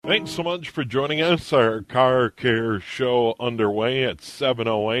Thanks so much for joining us. Our Car Care Show underway at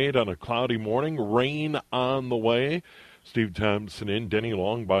 7:08 on a cloudy morning. Rain on the way. Steve Thompson in. Denny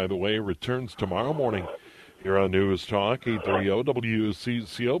Long, by the way, returns tomorrow morning here on News Talk 830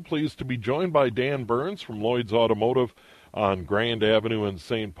 WCCO. Pleased to be joined by Dan Burns from Lloyd's Automotive on Grand Avenue in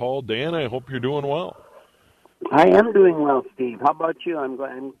St. Paul. Dan, I hope you're doing well. I am doing well, Steve. How about you? I'm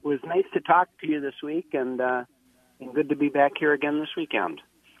glad. It was nice to talk to you this week, and good to be back here again this weekend.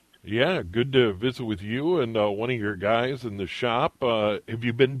 Yeah, good to visit with you and one of your guys in the shop. Have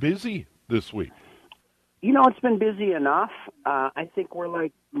you been busy this week? You know, it's been busy enough. I think we're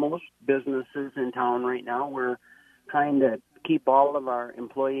like most businesses in town right now. We're trying to keep all of our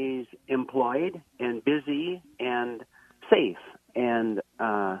employees employed and busy and safe. And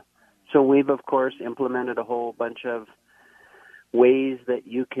so we've, of course, implemented a whole bunch of ways that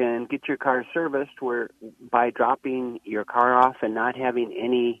you can get your car serviced where by dropping your car off and not having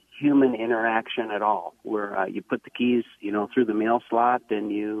any human interaction at all, where you put the keys, through the mail slot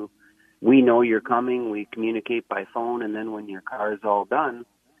and we know you're coming, we communicate by phone, and then when your car is all done,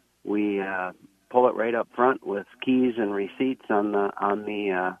 we pull it right up front with keys and receipts on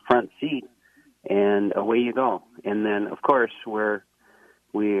the front seat, and away you go. And then, of course,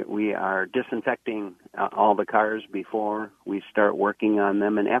 we are disinfecting all the cars before we start working on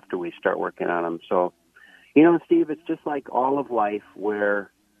them and after we start working on them. So, Steve, it's just like all of life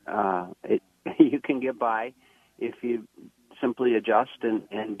where you can get by if you simply adjust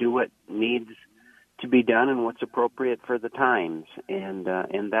and do what needs to be done and what's appropriate for the times. And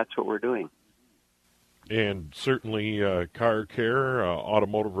that's what we're doing. And certainly car care,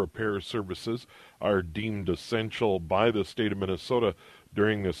 automotive repair services are deemed essential by the state of Minnesota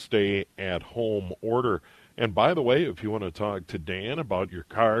during the stay-at-home order. And by the way, if you want to talk to Dan about your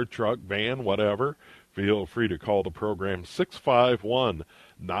car, truck, van, whatever, feel free to call the program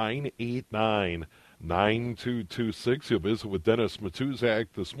 651-989-9226. You'll visit with Dennis Matuzak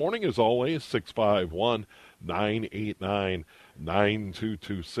this morning, as always,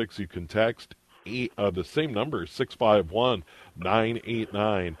 651-989-9226. You can text the same number,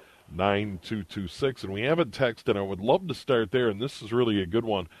 651-989-9226. And we have a text, and I would love to start there, and this is really a good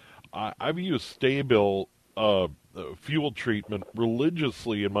one. I've used Sta-Bil fuel treatment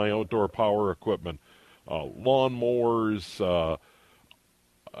religiously in my outdoor power equipment, lawnmowers,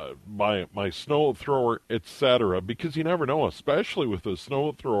 my snow thrower, etc., because you never know, especially with a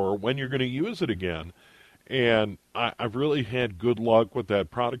snow thrower, when you're going to use it again. And I've really had good luck with that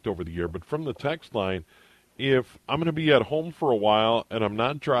product over the year. But from the text line, if I'm going to be at home for a while and I'm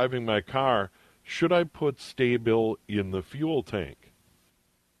not driving my car, should I put Sta-Bil in the fuel tank?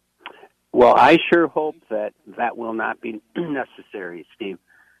 Well, I sure hope that will not be necessary, Steve.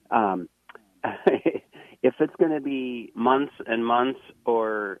 If it's going to be months and months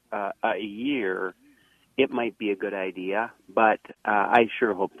or a year, it might be a good idea. But I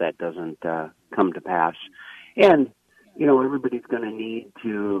sure hope that doesn't come to pass. And, everybody's going to need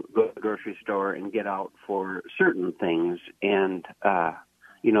to go to the grocery store and get out for certain things. And,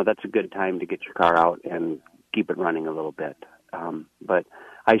 that's a good time to get your car out and keep it running a little bit. But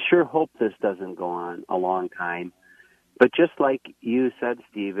I sure hope this doesn't go on a long time. But just like you said,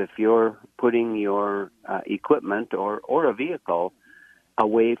 Steve, if you're putting your equipment or a vehicle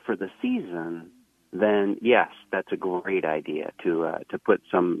away for the season, then yes, that's a great idea to put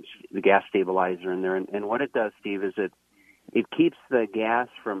the gas stabilizer in there. And what it does, Steve, is it keeps the gas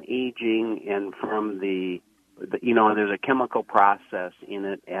from aging and from there's a chemical process in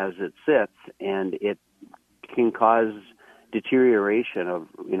it as it sits, and it can cause deterioration of,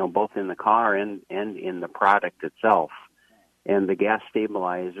 both in the car and in the product itself. And the gas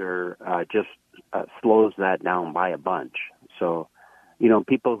stabilizer just slows that down by a bunch. So,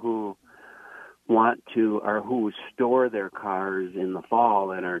 people who want to or who store their cars in the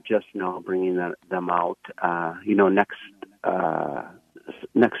fall and are just now bringing them out,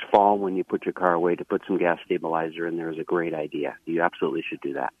 next fall when you put your car away, to put some gas stabilizer in there is a great idea. You absolutely should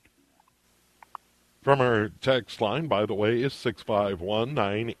do that. From our text line, by the way, is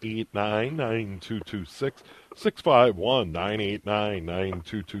 651-989-9226,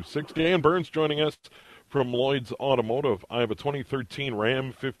 651-989-9226. Dan Burns joining us from Lloyd's Automotive. I have a 2013 Ram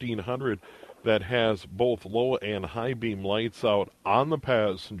 1500 that has both low and high beam lights out on the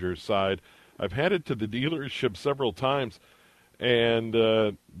passenger side. I've had it to the dealership several times, and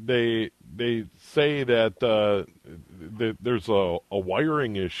they say that there's a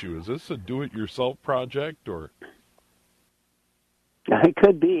wiring issue. Is this a do-it-yourself project, or? It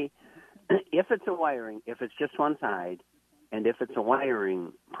could be. If it's just one side, and if it's a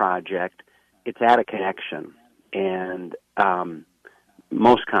wiring project, it's at a connection. And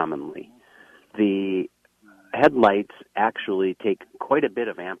most commonly. The headlights actually take quite a bit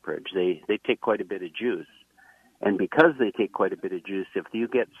of amperage. They take quite a bit of juice. And because they take quite a bit of juice, if you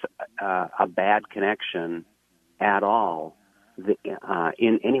get a bad connection at all,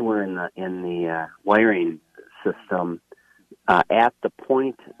 anywhere in the wiring system, at the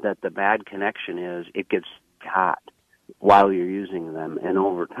point that the bad connection is, it gets hot while you're using them, and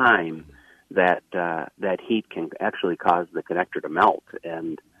over time, that heat can actually cause the connector to melt,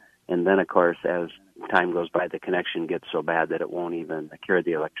 and then of course, as time goes by, the connection gets so bad that it won't even carry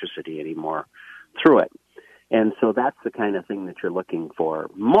the electricity anymore through it. And so that's the kind of thing that you're looking for.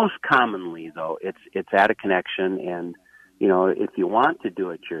 Most commonly, though, it's at a connection, and if you want to do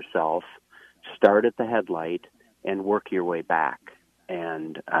it yourself, start at the headlight and work your way back.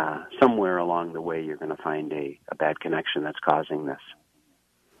 And somewhere along the way, you're going to find a bad connection that's causing this.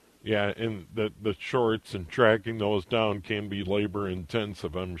 Yeah, and the shorts and tracking those down can be labor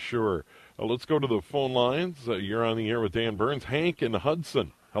intensive, I'm sure. Let's go to the phone lines. You're on the air with Dan Burns. Hank in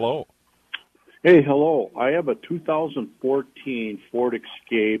Hudson. Hello. Hey, hello. I have a 2014 Ford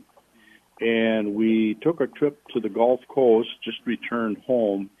Escape, and we took a trip to the Gulf Coast, just returned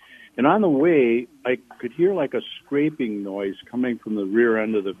home. And on the way, I could hear like a scraping noise coming from the rear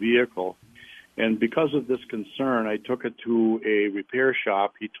end of the vehicle. And because of this concern, I took it to a repair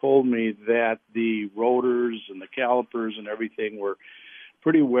shop. He told me that the rotors and the calipers and everything were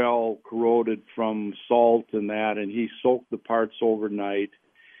pretty well corroded from salt and that, and he soaked the parts overnight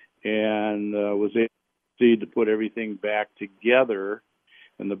and was able to put everything back together.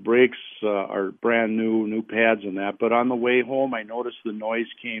 And the brakes are brand new pads and that. But on the way home, I noticed the noise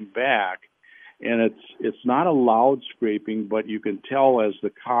came back. And it's not a loud scraping, but you can tell as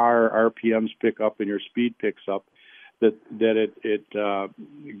the car RPMs pick up and your speed picks up that it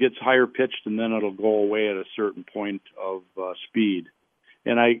gets higher pitched, and then it'll go away at a certain point of speed.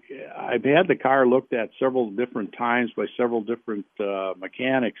 And I've had the car looked at several different times by several different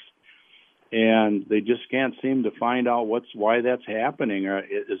mechanics, and they just can't seem to find out why that's happening.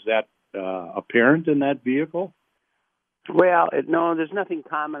 Is that apparent in that vehicle? Well, no, there's nothing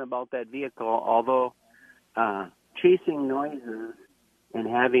common about that vehicle, although chasing noises and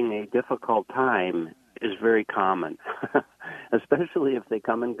having a difficult time is very common, especially if they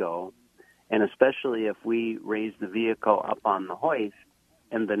come and go, and especially if we raise the vehicle up on the hoist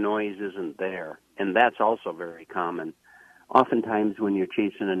and the noise isn't there. And that's also very common. Oftentimes when you're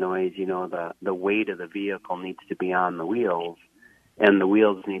chasing a noise, the weight of the vehicle needs to be on the wheels, and the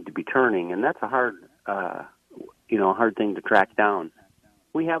wheels need to be turning, and that's a hard thing to track down.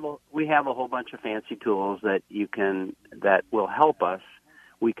 We have a whole bunch of fancy tools that will help us.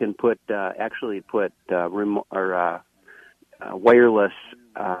 We can put wireless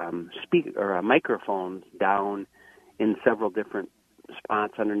microphones down in several different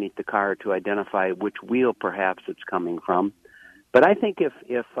spots underneath the car to identify which wheel perhaps it's coming from. But I think if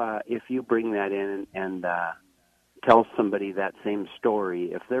you bring that in and tell somebody that same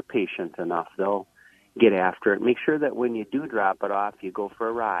story, if they're patient enough, they'll get after it. Make sure that when you do drop it off, you go for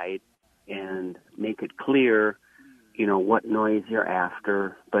a ride and make it clear, what noise you're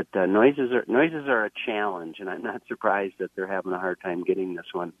after. But noises are a challenge, and I'm not surprised that they're having a hard time getting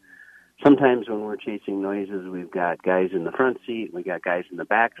this one. Sometimes when we're chasing noises, we've got guys in the front seat, we got guys in the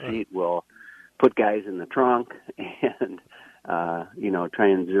back seat. We'll put guys in the trunk and try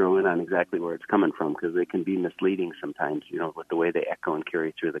and zero in on exactly where it's coming from, because they can be misleading sometimes, with the way they echo and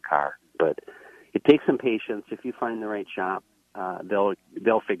carry through the car. But it takes some patience. If you find the right shop, they'll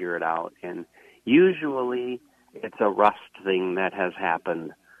figure it out. And usually it's a rust thing that has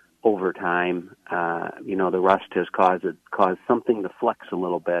happened over time. The rust has caused something to flex a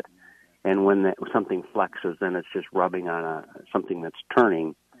little bit. And when something flexes, then it's just rubbing on something that's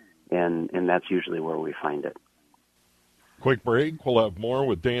turning, and that's usually where we find it. Quick break. We'll have more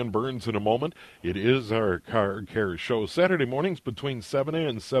with Dan Burns in a moment. It is our Car Care Show, Saturday mornings between 7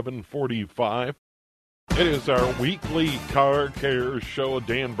 and 7:45. It is our weekly Car Care Show.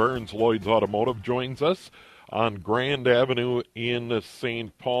 Dan Burns, Lloyd's Automotive, joins us on Grand Avenue in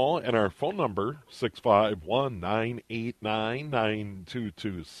St. Paul. And our phone number,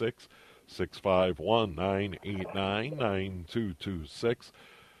 651-989-9226. 651-989-9226.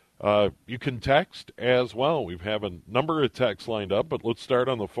 You can text as well. We have a number of texts lined up, but let's start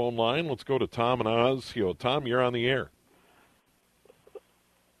on the phone line. Let's go to Tom and Oz. Tom, you're on the air.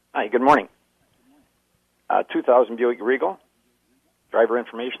 Hi, good morning. 2000 Buick Regal, Driver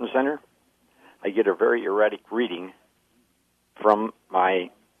Information Center. I get a very erratic reading from my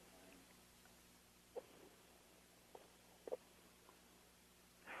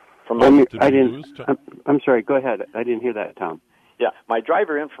I'm sorry, go ahead. I didn't hear that, Tom. Yeah, my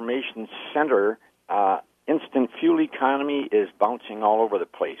driver information center instant fuel economy is bouncing all over the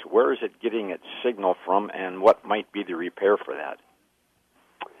place. Where is it getting its signal from, and what might be the repair for that?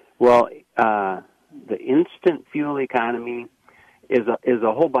 Well, the instant fuel economy is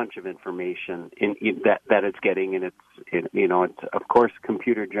a whole bunch of information that it's getting, and it's of course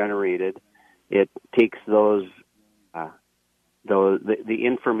computer generated. It takes the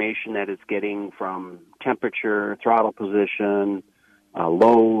information that it's getting from temperature, throttle position,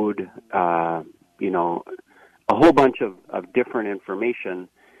 load, a whole bunch of different information,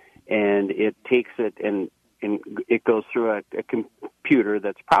 and it takes it and it goes through a computer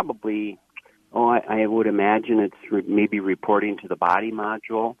that's probably, I would imagine it's maybe reporting to the body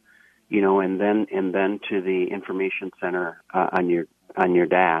module, and then to the information center on your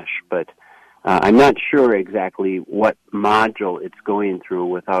dash. But I'm not sure exactly what module it's going through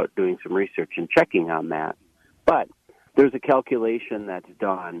without doing some research and checking on that. But there's a calculation that's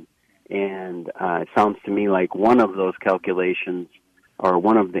done, and it sounds to me like one of those calculations or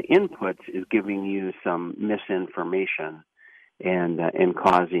one of the inputs is giving you some misinformation and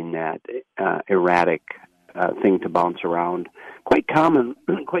causing that erratic thing to bounce around. Quite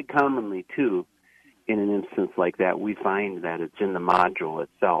commonly too, in an instance like that, we find that it's in the module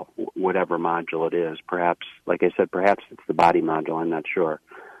itself, whatever module it is. Perhaps, like I said, perhaps it's the body module. I'm not sure,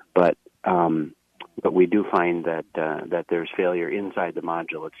 but we do find that there's failure inside the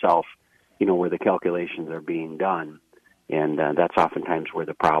module itself, where the calculations are being done, and that's oftentimes where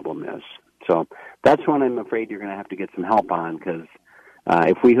the problem is. So that's one I'm afraid you're going to have to get some help on, because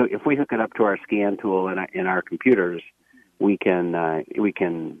if we hook it up to our scan tool in our computers, we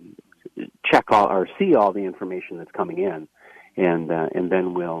can check all or see all the information that's coming in, and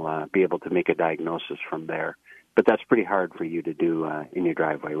then we'll be able to make a diagnosis from there. But that's pretty hard for you to do in your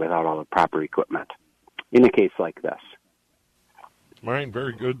driveway without all the proper equipment in a case like this. All right,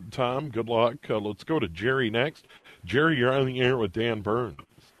 very good, Tom. Good luck. Let's go to Jerry next. Jerry, you're on the air with Dan Burns.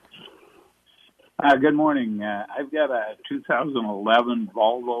 Good morning. I've got a 2011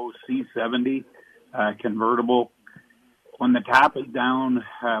 Volvo C70 convertible. When the top is down,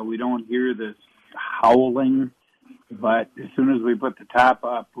 we don't hear this howling, but as soon as we put the top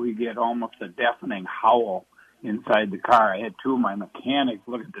up, we get almost a deafening howl inside the car. I had two of my mechanics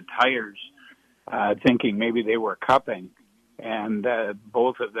look at the tires, thinking maybe they were cupping, and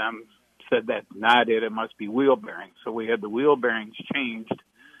both of them said that's not it. It must be wheel bearings. So we had the wheel bearings changed,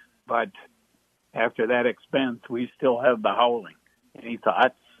 but after that expense, we still have the howling. Any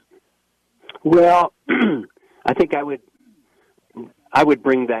thoughts? Well, I think I would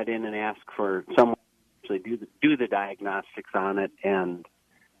bring that in and ask for someone to actually do the diagnostics on it and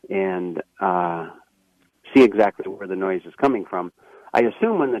see exactly where the noise is coming from. I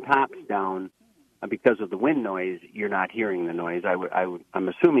assume when the top's down, because of the wind noise, you're not hearing the noise. I'm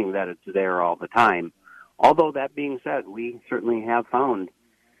assuming that it's there all the time. Although that being said, we certainly have found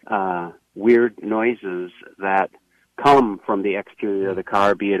weird noises that come from the exterior of the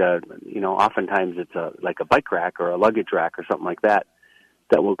car, be it oftentimes it's like a bike rack or a luggage rack or something like that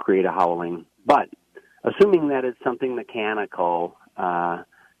will create a howling. But assuming that it's something mechanical,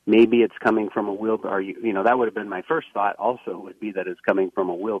 maybe it's coming from a wheel, or that would have been my first thought. Also, would be that it's coming from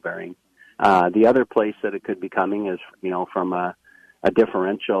a wheel bearing. The other place that it could be coming is, from a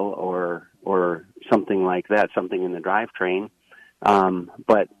differential or something like that, something in the drivetrain.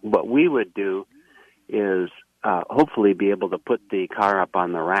 But what we would do is hopefully be able to put the car up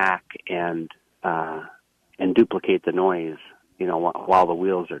on the rack and duplicate the noise, while the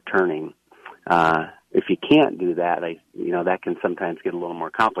wheels are turning. If you can't do that, that can sometimes get a little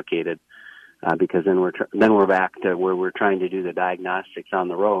more complicated because then we're back to where we're trying to do the diagnostics on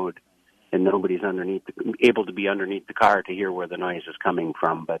the road, and nobody's able to be underneath the car to hear where the noise is coming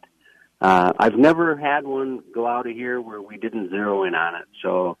from. But I've never had one go out of here where we didn't zero in on it.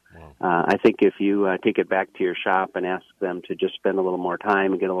 So I think if you take it back to your shop and ask them to just spend a little more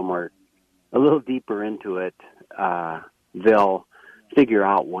time and get a little deeper into it, they'll figure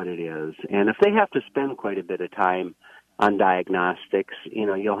out what it is. And if they have to spend quite a bit of time on diagnostics,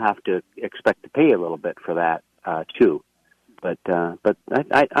 you'll have to expect to pay a little bit for that too. But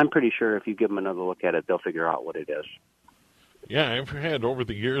I'm pretty sure if you give them another look at it, they'll figure out what it is. Yeah, I've had over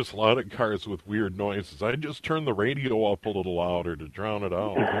the years a lot of cars with weird noises. I just turn the radio up a little louder to drown it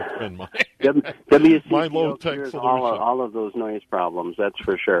out. That's been my low-tech solution. All of those noise problems, that's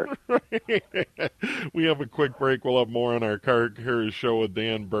for sure. We have a quick break. We'll have more on our Car Cares show with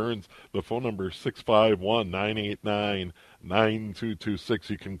Dan Burns. The phone number is 651-989-9226.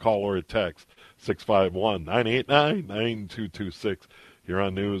 You can call or text 651-989-9226. Here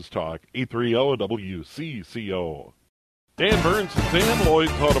on News Talk 830 WCCO. Dan Burns and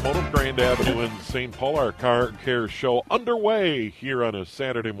Lloyd's Automotive, Grand Avenue in St. Paul. Our Car Care Show underway here on a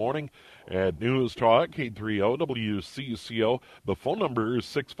Saturday morning at News Talk, 830 WCCO. The phone number is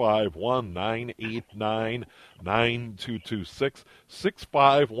 651-989-9226,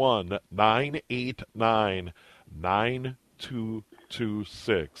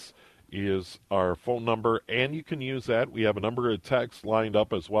 651-989-9226 is our phone number, and you can use that. We have a number of texts lined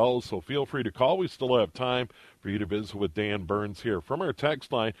up as well, so feel free to call. We still have time for you to visit with Dan Burns here. From our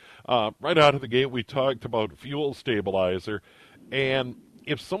text line, right out of the gate, we talked about fuel stabilizer, and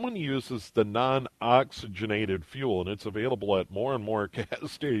if someone uses the non-oxygenated fuel, and it's available at more and more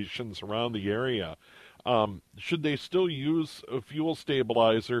gas stations around the area, should they still use a fuel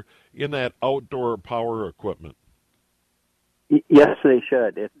stabilizer in that outdoor power equipment? Yes, they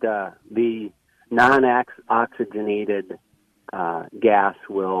should. The non-oxygenated gas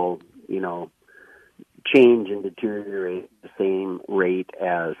will, change and deteriorate at the same rate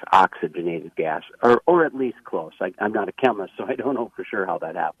as oxygenated gas, or at least close. I'm not a chemist, so I don't know for sure how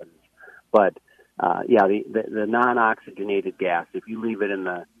that happens. But, the non-oxygenated gas, if you leave it in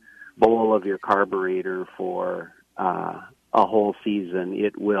the bowl of your carburetor for a whole season,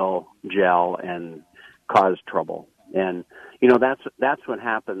 it will gel and cause trouble. And, that's what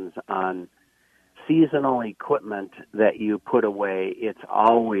happens on seasonal equipment that you put away. It's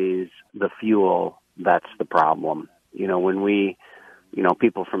always the fuel that's the problem. When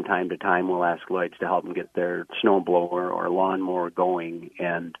people from time to time will ask Lloyd's to help them get their snowblower or lawnmower going.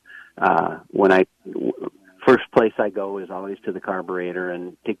 And first place I go is always to the carburetor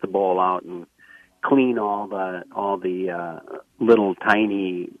and take the bowl out and clean all the little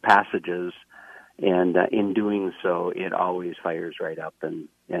tiny passages. And in doing so, it always fires right up and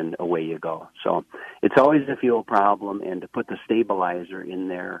away you go. So it's always a fuel problem, and to put the stabilizer in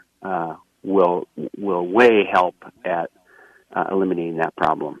there will way help at eliminating that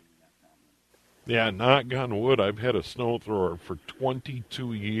problem. Yeah, knock on wood, I've had a snow thrower for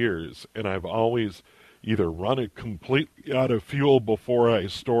 22 years, and I've always either run it completely out of fuel before I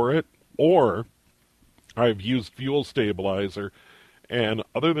store it, or I've used fuel stabilizer. And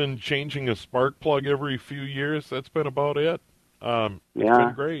other than changing a spark plug every few years, that's been about it. It's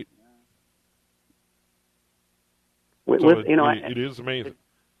been great. It is amazing.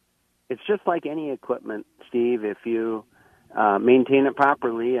 It's just like any equipment, Steve. If you maintain it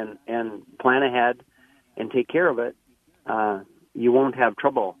properly and plan ahead and take care of it, you won't have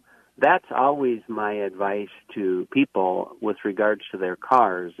trouble. That's always my advice to people with regards to their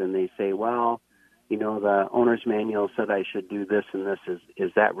cars. And they say, well, the owner's manual said I should do this and this.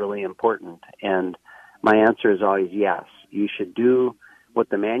 Is that really important? And my answer is always yes. You should do what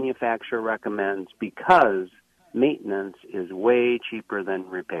the manufacturer recommends, because maintenance is way cheaper than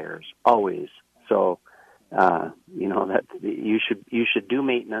repairs, always. So, that you should do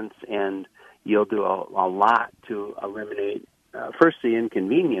maintenance, and you'll do a lot to eliminate first the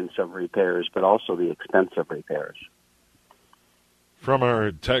inconvenience of repairs, but also the expense of repairs. From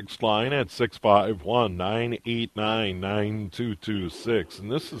our text line at 651-989-9226.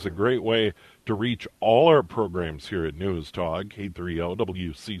 And this is a great way to reach all our programs here at News Talk,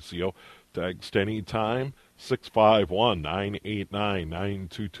 830-WCCO. Text anytime,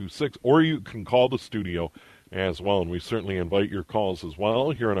 651-989-9226. Or you can call the studio as well, and we certainly invite your calls as well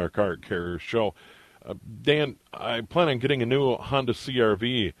here on our Car Care Show. Dan, I plan on getting a new Honda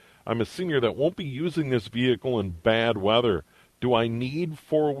CR-V. I'm a senior that won't be using this vehicle in bad weather. Do I need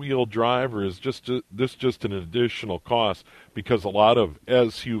four-wheel drive, or is this just an additional cost? Because a lot of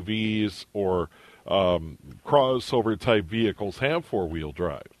SUVs or crossover-type vehicles have four-wheel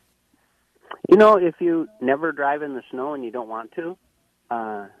drive. If you never drive in the snow and you don't want to,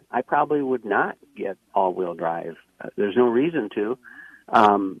 I probably would not get all-wheel drive. There's no reason to.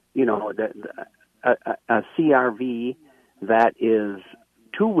 A CR-V that is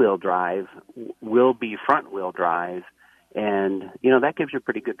two-wheel drive will be front-wheel drive. And, that gives you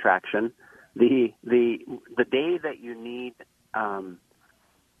pretty good traction. The day that you need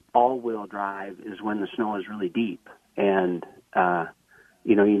all-wheel drive is when the snow is really deep. And,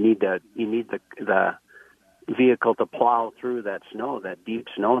 you need the vehicle to plow through that snow, that deep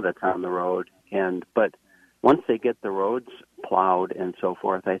snow that's on the road. But once they get the roads plowed and so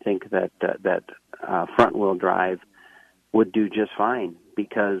forth, I think that front-wheel drive would do just fine,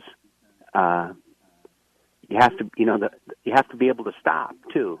 because you have to be able to stop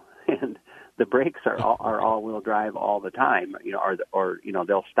too, and the brakes are all-wheel drive all the time.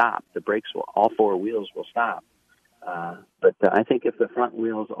 They'll stop. The brakes all four wheels will stop. But I think if the front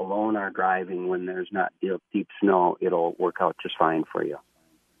wheels alone are driving when there's not deep snow, it'll work out just fine for you.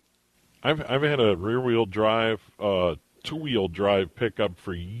 I've had a rear-wheel drive two-wheel drive pickup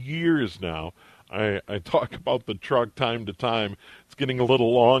for years now. I talk about the truck time to time. It's getting a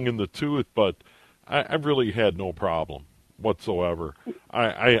little long in the tooth, but I've really had no problem whatsoever.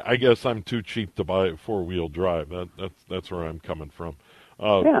 I guess I'm too cheap to buy a four-wheel drive. That's where I'm coming from.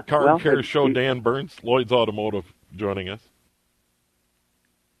 Car Care Show, Dan Burns, Lloyd's Automotive, joining us.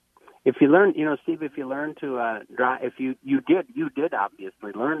 If you learn, Steve, if you learn to drive, if you did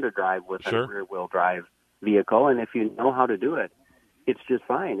obviously learn to drive with a rear-wheel drive vehicle, and if you know how to do it, it's just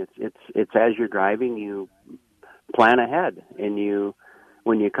fine. It's as you're driving, you plan ahead, and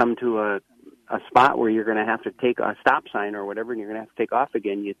when you come to a spot where you're going to have to take a stop sign or whatever, and you're going to have to take off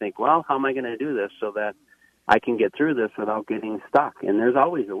again, you think, well, how am I going to do this so that I can get through this without getting stuck? And there's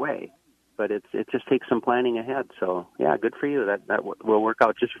always a way, but it just takes some planning ahead. So, yeah, good for you. That will work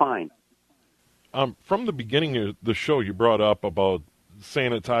out just fine. From the beginning of the show, you brought up about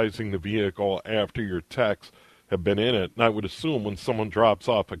sanitizing the vehicle after your techs have been in it. And I would assume when someone drops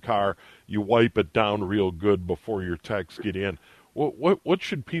off a car, you wipe it down real good before your techs get in. What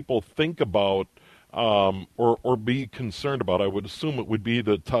should people think about or be concerned about? I would assume it would be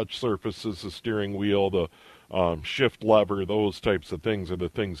the touch surfaces, the steering wheel, the shift lever, those types of things are the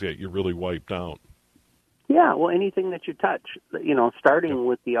things that you really wipe down. Yeah, well, anything that you touch, starting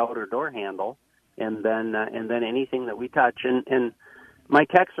with the outer door handle, and then anything that we touch. And my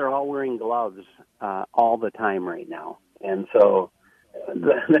techs are all wearing gloves all the time right now. And so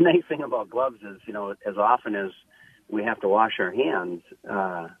the nice thing about gloves is, as often as we have to wash our hands,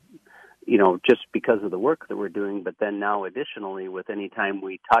 just because of the work that we're doing. But then now additionally, with any time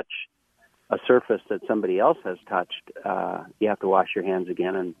we touch a surface that somebody else has touched, you have to wash your hands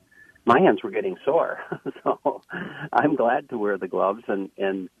again. And my hands were getting sore. So I'm glad to wear the gloves.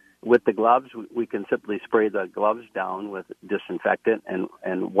 And with the gloves, we can simply spray the gloves down with disinfectant and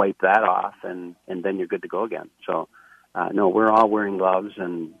wipe that off, and then you're good to go again. So, no, we're all wearing gloves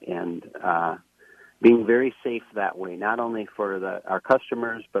and being very safe that way, not only for our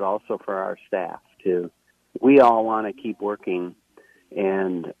customers, but also for our staff too. We all want to keep working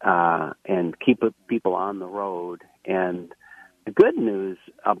and keep people on the road. And the good news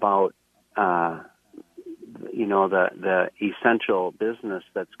about the essential business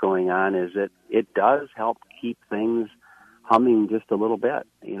that's going on is it does help keep things humming just a little bit.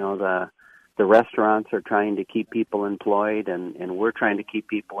 The restaurants are trying to keep people employed, and we're trying to keep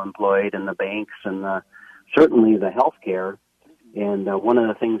people employed, and the banks, and certainly the healthcare. And one of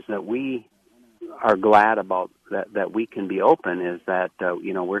the things that we are glad about that we can be open is that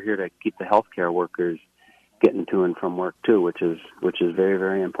we're here to keep the healthcare workers getting to and from work too, which is very,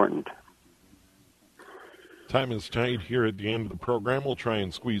 very important. Time is tight here at the end of the program. We'll try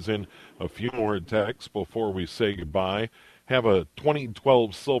and squeeze in a few more texts before we say goodbye. Have a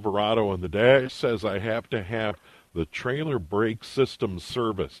 2012 Silverado on the dash. Says I have to have the trailer brake system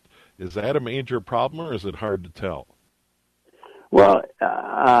serviced. Is that a major problem, or is it hard to tell? Well,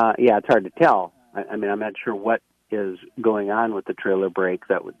 yeah, it's hard to tell. I mean, I'm not sure what is going on with the trailer brake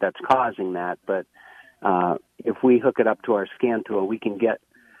that's causing that, but if we hook it up to our scan tool, we can get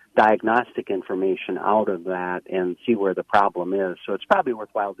diagnostic information out of that and see where the problem is. So it's probably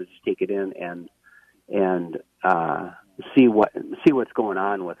worthwhile to just take it in and see what's going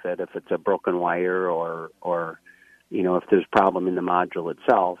on with it. If it's a broken wire or if there's a problem in the module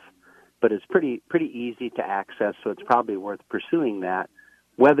itself. But it's pretty easy to access, so it's probably worth pursuing that.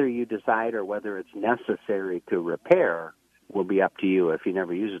 Whether you decide or whether it's necessary to repair will be up to you. If you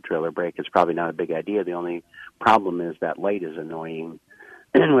never use a trailer brake, it's probably not a big idea. The only problem is that light is annoying.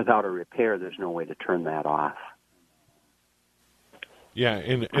 And without a repair, there's no way to turn that off. Yeah,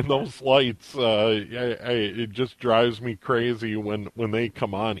 and those lights, it just drives me crazy when they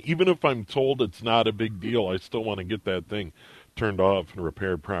come on. Even if I'm told it's not a big deal, I still want to get that thing turned off and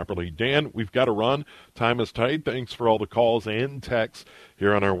repaired properly. Dan, we've got to run. Time is tight. Thanks for all the calls and texts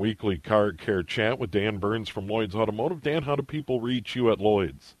here on our weekly Car Care Chat with Dan Burns from Lloyd's Automotive. Dan, how do people reach you at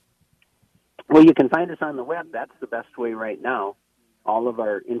Lloyd's? Well, you can find us on the web. That's the best way right now. All of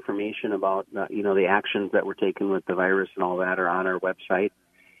our information about, the actions that we're taking with the virus and all that are on our website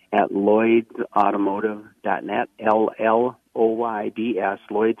at lloydsautomotive.net, LLOYDS,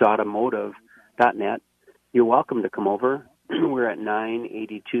 lloydsautomotive.net. You're welcome to come over. We're at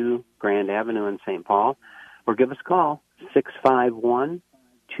 982 Grand Avenue in St. Paul. Or give us a call, 651-228-1316.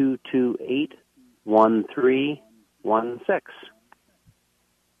 All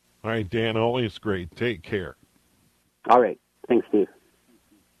right, Dan, always great. Take care. All right. Thanks, Steve.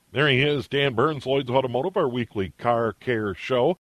 There he is, Dan Burns, Lloyd's Automotive, our weekly Car Care Show.